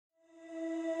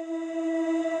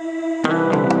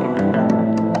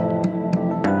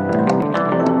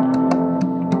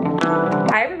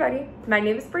My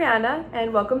name is Brianna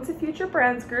and welcome to Future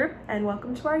Brands Group and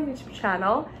welcome to our YouTube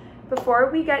channel.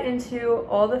 Before we get into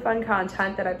all the fun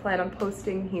content that I plan on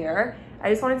posting here, I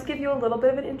just wanted to give you a little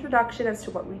bit of an introduction as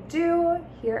to what we do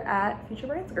here at Future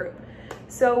Brands Group.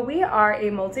 So we are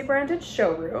a multi-branded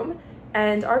showroom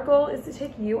and our goal is to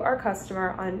take you, our customer,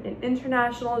 on an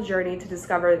international journey to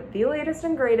discover the latest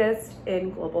and greatest in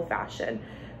global fashion.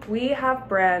 We have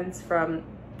brands from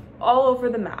all over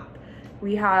the map.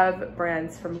 We have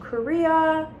brands from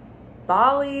Korea,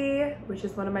 Bali, which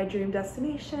is one of my dream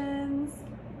destinations,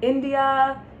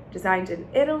 India, designed in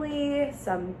Italy,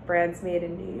 some brands made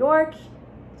in New York,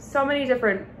 so many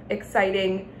different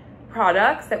exciting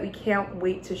products that we can't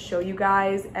wait to show you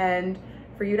guys and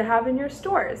for you to have in your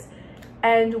stores.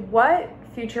 And what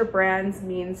Future Brands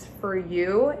means for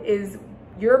you is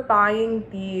you're buying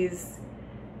these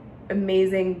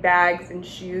amazing bags and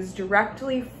shoes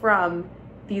directly from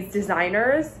these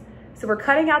designers. So we're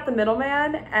cutting out the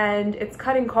middleman and it's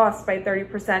cutting costs by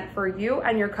 30% for you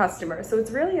and your customers. So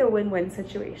it's really a win-win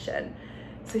situation.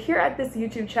 So here at this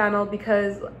YouTube channel,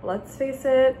 because let's face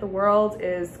it, the world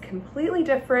is completely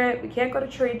different. We can't go to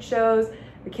trade shows.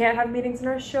 We can't have meetings in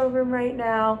our showroom right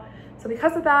now. So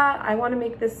because of that, I want to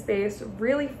make this space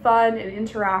really fun and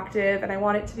interactive, and I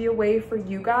want it to be a way for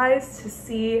you guys to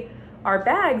see our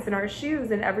bags and our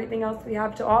shoes and everything else we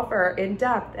have to offer in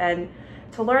depth, and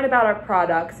to learn about our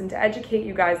products and to educate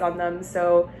you guys on them,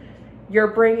 so you're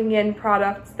bringing in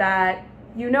products that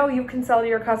you know you can sell to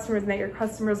your customers and that your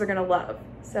customers are going to love.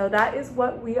 So that is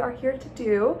what we are here to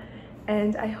do,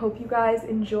 and I hope you guys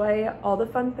enjoy all the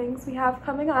fun things we have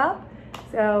coming up.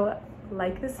 So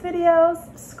like this video,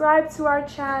 subscribe to our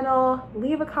channel,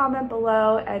 leave a comment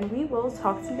below, and we will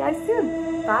talk to you guys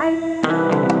soon.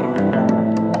 Bye.